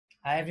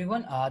Hi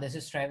everyone, this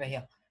is Trevor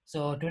here.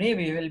 So today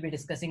we will be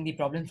discussing the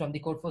problems from the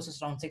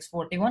Codeforces round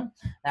 641,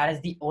 that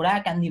is the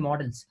Orac and the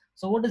models.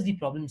 So what does the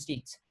problem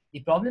states?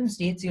 The problem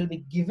states you'll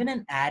be given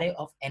an array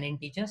of n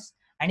integers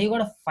and you got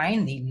to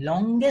find the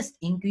longest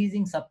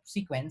increasing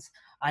subsequence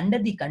under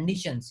the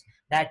conditions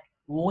that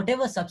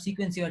whatever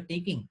subsequence you are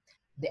taking,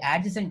 the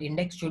adjacent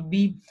index should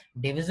be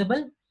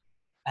divisible.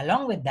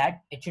 Along with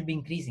that, it should be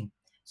increasing.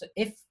 So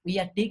if we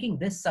are taking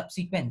this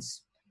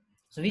subsequence,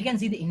 so we can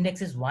see the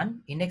index is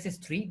 1, index is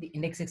 3, the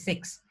index is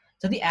 6.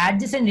 So the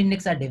adjacent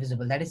index are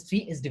divisible. That is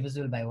 3 is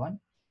divisible by 1,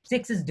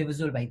 6 is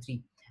divisible by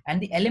 3.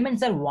 And the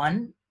elements are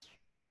 1,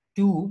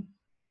 2,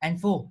 and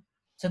 4.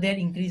 So they are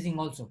increasing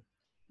also.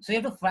 So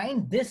you have to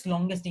find this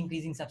longest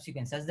increasing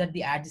subsequence such that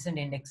the adjacent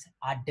index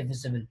are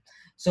divisible.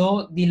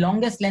 So the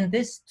longest length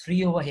is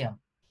 3 over here.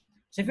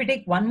 So if we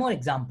take one more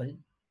example,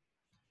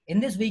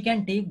 in this we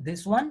can take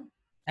this one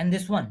and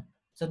this one.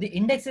 So the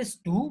index is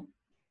 2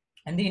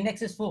 and the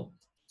index is 4.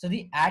 So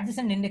the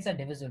adjacent index are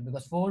divisible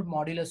because 4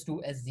 modulus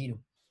 2 is 0.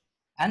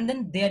 And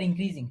then they are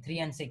increasing 3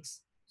 and 6.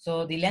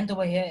 So the length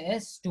over here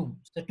is 2.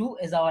 So 2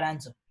 is our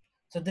answer.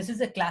 So this is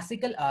a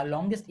classical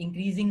longest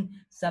increasing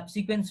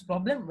subsequence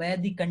problem where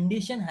the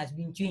condition has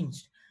been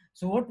changed.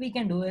 So what we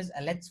can do is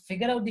let's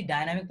figure out the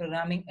dynamic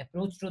programming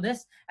approach to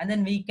this and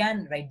then we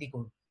can write the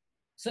code.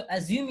 So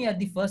assume you are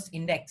the first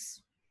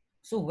index.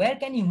 So where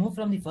can you move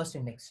from the first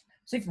index?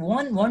 So if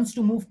one wants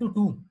to move to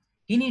 2,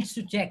 he needs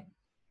to check,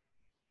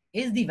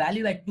 is the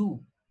value at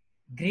 2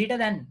 greater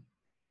than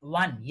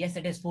 1? Yes,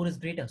 it is. 4 is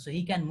greater. So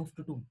he can move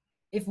to 2.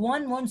 If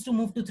one wants to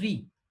move to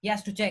 3, he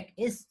has to check,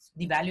 is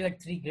the value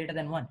at 3 greater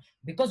than 1?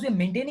 Because we're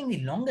maintaining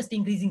the longest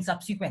increasing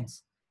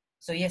subsequence.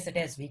 So yes, it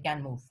is. We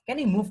can move. Can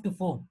we move to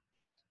 4?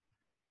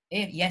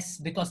 Yes,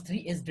 because 3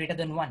 is greater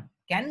than 1.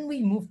 Can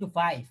we move to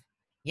 5?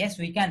 Yes,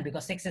 we can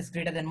because 6 is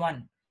greater than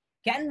 1.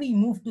 Can we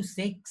move to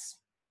 6?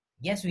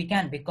 Yes, we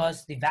can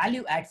because the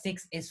value at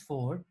 6 is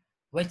 4,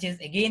 which is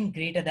again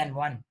greater than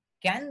 1.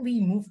 Can we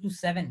move to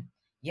 7?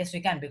 Yes, we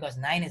can because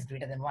 9 is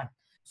greater than 1.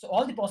 So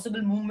all the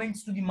possible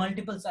movements to the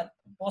multiples are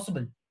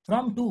possible.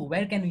 From 2,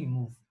 where can we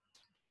move?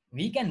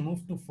 We can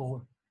move to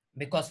 4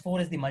 because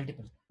 4 is the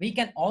multiple. We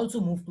can also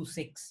move to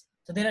 6.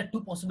 So there are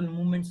two possible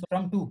movements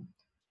from 2.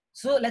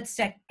 So let's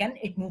check, can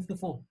it move to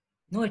 4?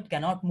 No, it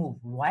cannot move.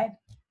 Why?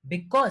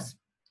 Because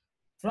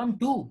from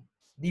 2,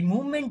 the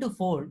movement to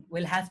 4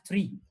 will have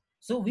 3.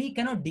 So we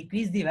cannot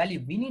decrease the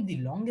value. We need the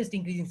longest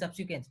increasing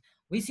subsequence.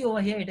 We see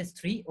over here it is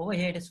 3, over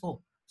here it is 4.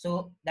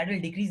 So that will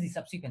decrease the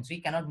subsequence.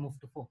 We cannot move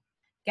to 4.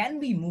 Can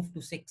we move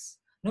to 6?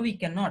 No, we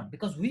cannot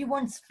because we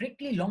want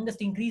strictly longest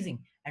increasing.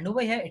 And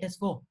over here it is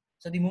 4.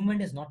 So the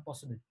movement is not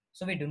possible.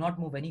 So we do not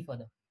move any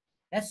further.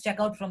 Let's check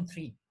out from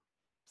 3.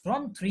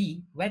 From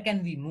 3, where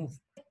can we move?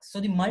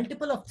 So the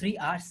multiple of 3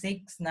 are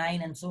 6,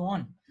 9, and so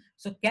on.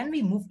 So can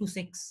we move to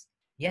 6?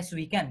 Yes,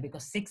 we can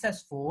because 6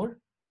 has 4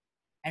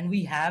 and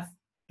we have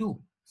 2.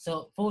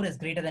 So 4 is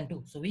greater than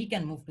 2. So we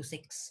can move to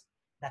 6.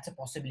 That's a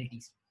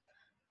possibility.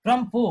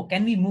 From 4,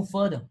 can we move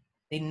further?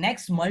 The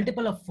next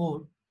multiple of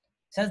 4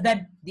 says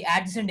that the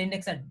adjacent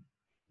index are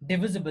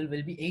divisible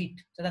will be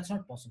 8. So that's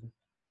not possible.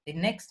 The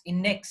next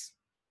index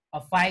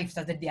of 5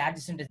 says that the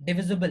adjacent is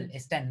divisible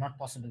is 10, not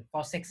possible.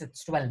 For 6,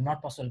 it's 12,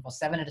 not possible. For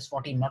 7, it is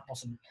 14, not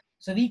possible.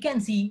 So we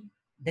can see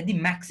that the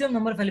maximum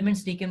number of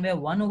elements taken were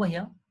 1 over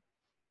here,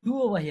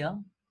 2 over here,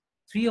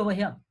 3 over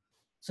here.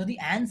 So the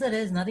answer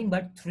is nothing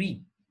but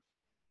 3.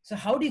 So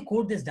how do you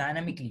code this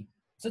dynamically?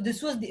 So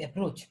this was the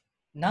approach.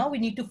 Now we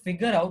need to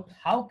figure out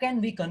how can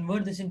we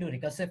convert this into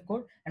recursive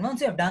code. And once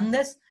you have done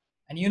this,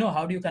 and you know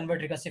how do you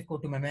convert recursive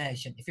code to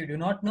memoization. If you do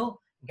not know,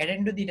 get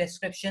into the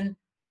description,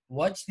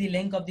 watch the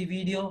link of the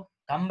video,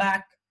 come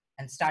back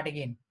and start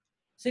again.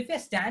 So if you're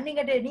standing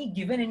at any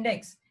given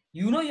index,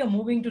 you know you're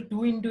moving to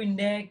 2 into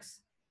index,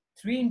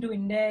 3 into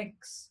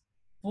index,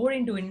 4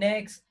 into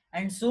index,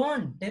 and so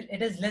on till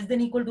it is less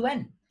than equal to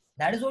n.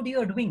 That is what you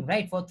are doing,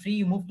 right? For 3,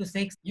 you move to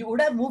 6. You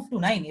would have moved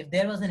to 9 if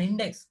there was an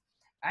index.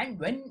 And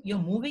when you're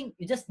moving,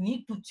 you just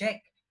need to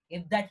check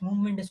if that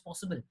movement is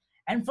possible.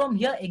 And from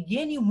here,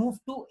 again, you move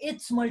to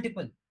its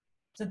multiple.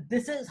 So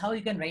this is how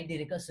you can write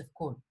the recursive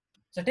code.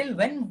 So till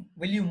when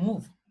will you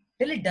move?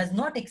 Till it does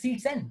not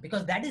exceed n,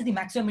 because that is the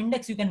maximum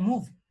index you can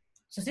move.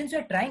 So since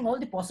you're trying all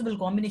the possible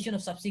combination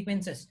of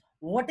subsequences,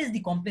 what is the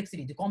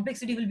complexity? The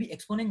complexity will be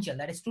exponential,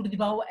 that is 2 to the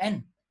power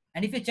n.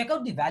 And if you check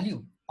out the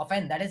value of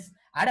n, that is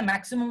at a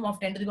maximum of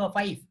 10 to the power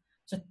 5.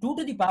 So 2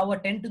 to the power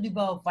 10 to the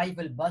power 5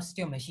 will bust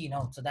your machine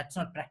out. So that's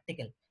not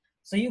practical.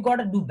 So you got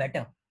to do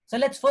better. So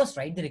let's first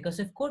write the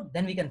recursive code,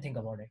 then we can think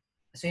about it.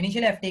 So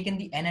initially I've taken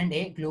the n and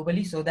a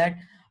globally so that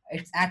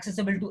it's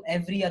accessible to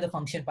every other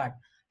function part.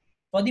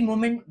 For the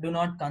moment, do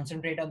not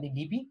concentrate on the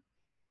DP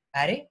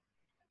array.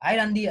 I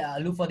run the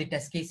loop for the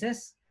test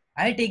cases.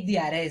 I take the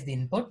array as the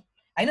input.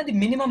 I know the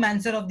minimum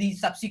answer of the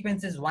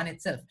subsequence is 1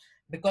 itself,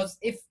 because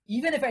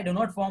even if I do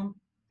not form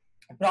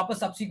a proper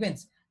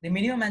subsequence, the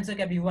minimum answer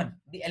can be 1,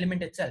 the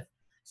element itself.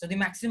 So the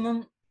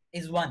maximum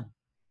is 1.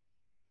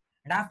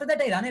 And after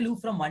that, I run a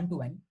loop from 1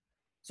 to n.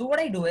 So what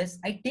I do is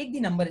I take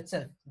the number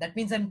itself. That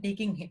means I'm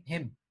taking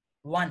him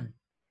 1.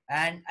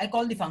 and I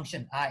call the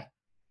function I.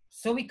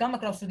 So we come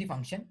across to the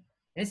function.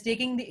 It is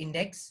taking the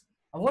index.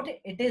 What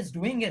it is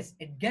doing is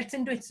it gets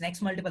into its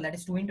next multiple, that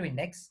is 2 into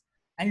index,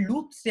 and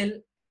loops till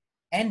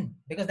n,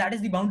 because that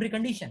is the boundary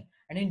condition.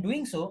 And in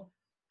doing so,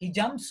 he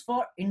jumps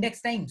for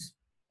index times,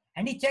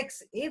 and he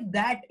checks if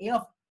that a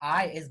of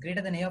I is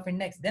greater than a of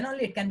index, then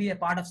only it can be a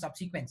part of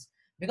subsequence,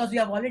 because we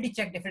have already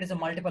checked if it is a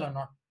multiple or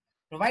not.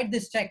 Provide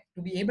this check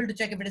to be able to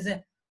check if it is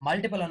a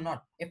multiple or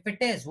not. If it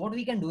is, what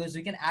we can do is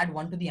we can add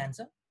 1 to the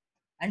answer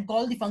and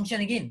call the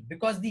function again,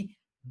 because the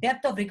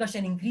depth of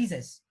recursion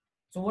increases.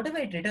 So whatever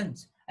it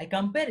returns, I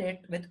compare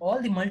it with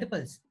all the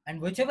multiples,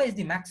 and whichever is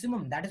the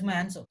maximum, that is my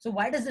answer. So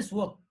why does this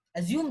work?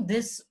 Assume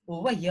this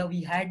over here,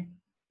 we had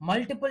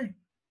multiple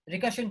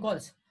recursion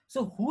calls.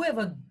 So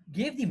whoever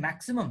gave the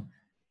maximum,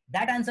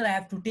 that answer I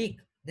have to take.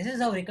 This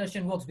is how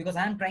recursion works, because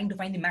I am trying to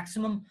find the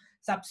maximum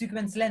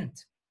subsequence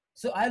length.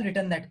 So I'll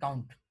return that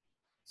count.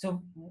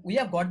 So we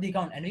have got the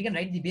count, and we can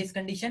write the base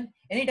condition.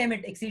 Anytime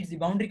it exceeds the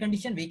boundary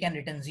condition, we can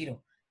return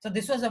 0. So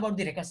this was about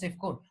the recursive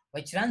code,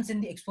 which runs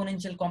in the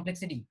exponential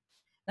complexity.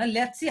 Now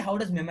let's see how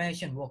does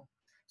memoization work.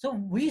 So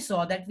we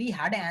saw that we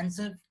had an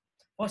answer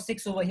for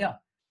 6 over here.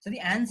 So the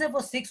answer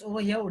for 6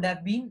 over here would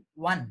have been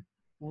 1.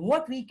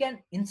 What we can,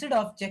 instead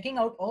of checking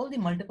out all the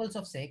multiples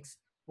of 6,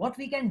 what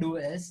we can do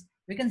is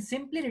we can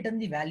simply return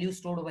the value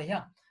stored over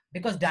here.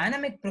 Because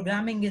dynamic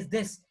programming is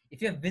this: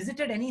 if you have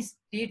visited any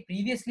state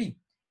previously,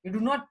 you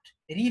do not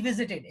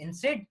revisit it,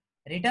 instead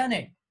return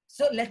it.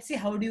 So let's see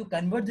how do you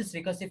convert this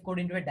recursive code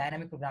into a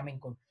dynamic programming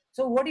code.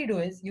 So what you do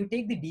is you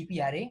take the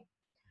DP array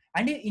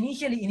and you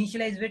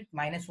initialize with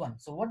 -1.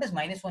 So what does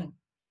 -1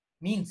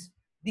 means?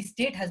 The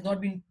state has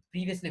not been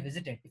previously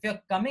visited. If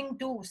you're coming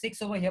to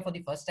 6 over here for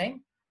the first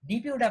time,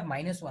 DP would have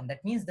 -1.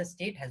 That means the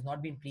state has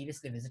not been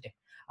previously visited.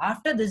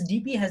 After this,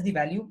 DP has the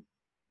value,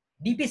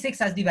 DP6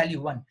 has the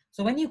value 1.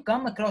 So when you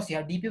come across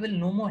here, DP will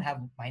no more have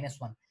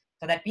 -1.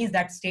 So that means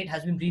that state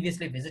has been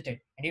previously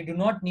visited, and you do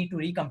not need to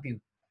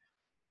recompute.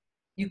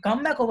 You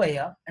come back over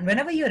here, and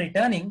whenever you're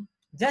returning,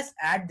 just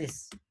add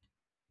this.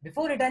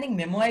 Before returning,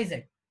 memorize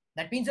it.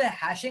 That means you're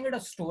hashing it or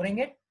storing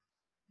it.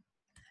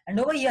 And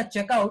over here,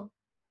 check out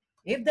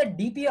if the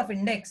DP of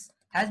index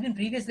has been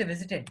previously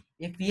visited.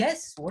 If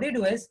yes, what you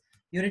do is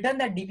you return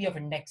that DP of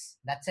index.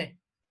 That's it.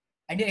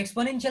 And your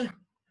exponential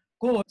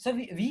code. So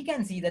we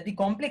can see that the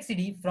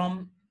complexity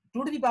from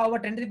 2 to the power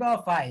 10 to the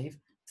power 5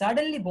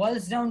 suddenly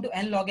boils down to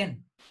n log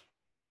n.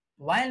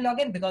 Why n log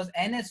n? Because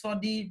n is for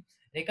the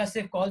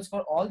recursive calls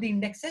for all the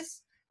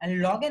indexes,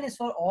 and log n is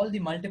for all the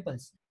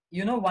multiples.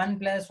 You know, 1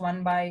 plus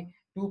 1 by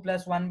 2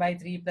 plus 1 by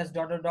 3 plus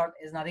dot dot dot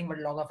is nothing but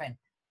log of n.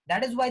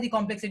 That is why the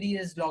complexity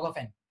is log of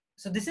n.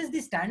 So this is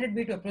the standard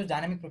way to approach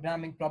dynamic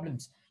programming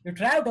problems. You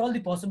try out all the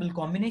possible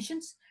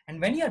combinations,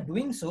 and when you are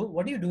doing so,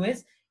 what you do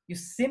is you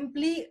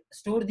simply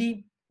store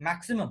the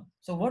maximum.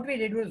 So what we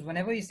did was,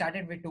 whenever we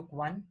started, we took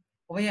 1.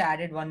 Over here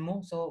added 1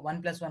 more. So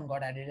 1 plus 1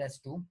 got added as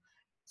 2.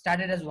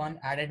 Started as 1,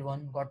 added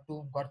 1, got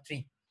 2, got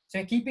 3. So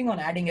you're keeping on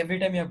adding every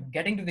time you're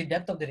getting to the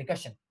depth of the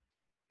recursion.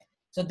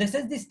 So this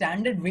is the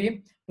standard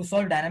way to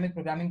solve dynamic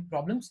programming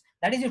problems.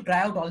 That is, you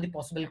try out all the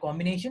possible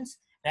combinations,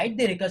 write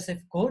the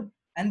recursive code,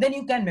 and then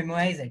you can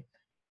memorize it.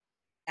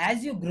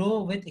 As you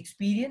grow with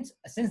experience,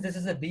 since this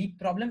is a big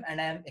problem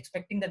and I am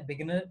expecting that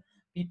beginner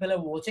people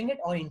are watching it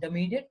or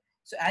intermediate,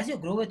 so as you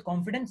grow with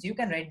confidence, you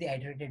can write the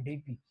iterative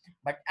DP.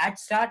 But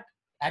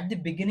at the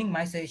beginning,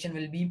 my suggestion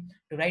will be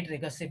to write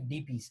recursive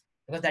DPs,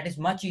 because that is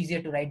much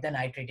easier to write than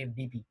iterative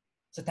DP.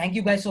 So thank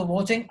you guys for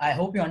watching. I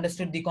hope you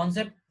understood the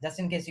concept. Just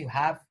in case you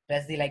have,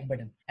 press the like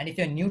button. And if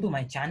you're new to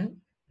my channel,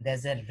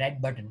 there's a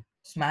red button.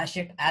 Smash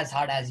it as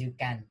hard as you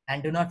can.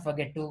 And do not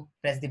forget to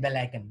press the bell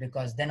icon,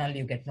 because then only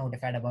you get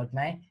notified about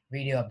my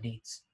video updates.